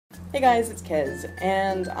Hey guys, it's Kez,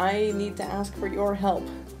 and I need to ask for your help.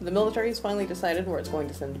 The military's finally decided where it's going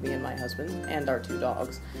to send me and my husband, and our 2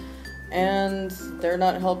 dogs. And they're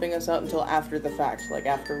not helping us out until after the fact, like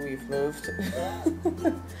after we've moved.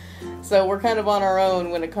 So we're kind of on our own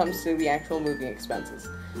when it comes to the actual moving expenses.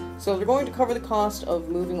 So they're going to cover the cost of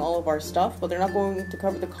moving all of our stuff, but they're not going to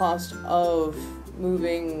cover the cost of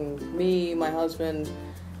moving me, my husband,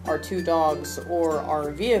 our 2 dogs, or our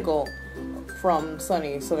vehicle from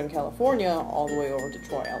sunny Southern California all the way over to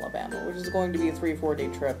Troy, Alabama, which is going to be a 3-4 day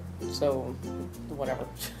trip, so whatever.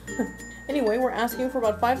 Anyway, we're asking for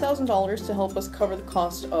about $5,000 to help us cover the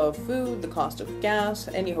cost of food, the cost of gas,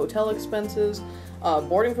 any hotel expenses,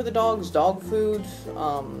 boarding for the dogs, dog food,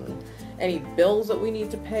 any bills that we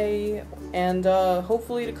need to pay, and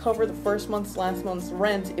hopefully to cover the first month's, last month's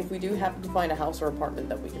rent if we do happen to find a house or apartment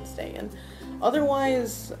that we can stay in.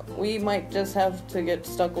 Otherwise, we might just have to get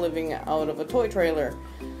stuck living out of a toy trailer.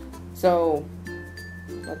 So,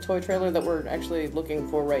 a toy trailer that we're actually looking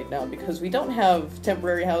for right now because we don't have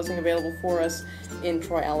temporary housing available for us in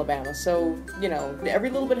Troy, Alabama. So, you know,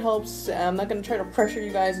 every little bit helps. I'm not going to try to pressure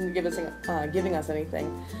you guys into giving us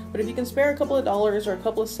anything. But if you can spare a couple of dollars or a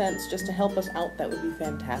couple of cents just to help us out, that would be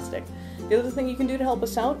fantastic. The other thing you can do to help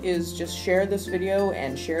us out is just share this video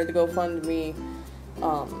and share the GoFundMe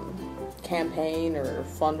campaign or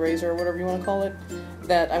fundraiser or whatever you want to call it,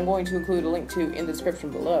 that I'm going to include a link to in the description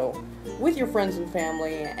below, with your friends and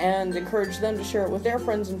family, and encourage them to share it with their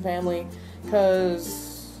friends and family,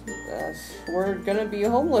 because we're gonna be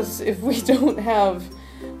homeless if we don't have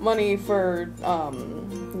money for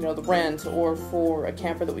you know, the rent, or for a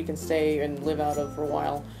camper that we can stay and live out of for a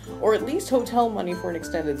while, or at least hotel money for an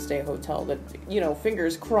extended stay hotel that, you know,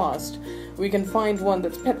 fingers crossed we can find one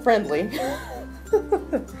that's pet friendly.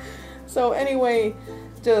 So anyway,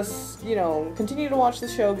 just, you know, continue to watch the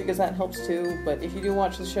show because that helps too, but if you do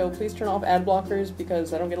watch the show, please turn off ad blockers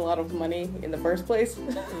because I don't get a lot of money in the first place.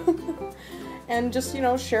 And just, you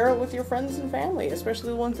know, share it with your friends and family, especially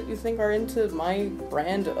the ones that you think are into my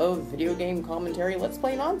brand of video game commentary, Let's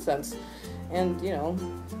Play nonsense. And, you know,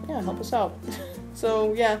 yeah, help us out.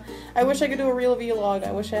 So, yeah, I wish I could do a real vlog.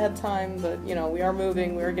 I wish I had time, but, you know, we are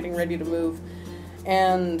moving, we are getting ready to move.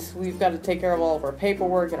 And we've got to take care of all of our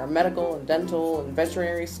paperwork and our medical and dental and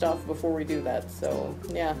veterinary stuff before we do that. So,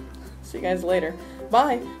 yeah. See you guys later.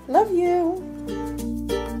 Bye. Love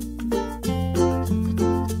you.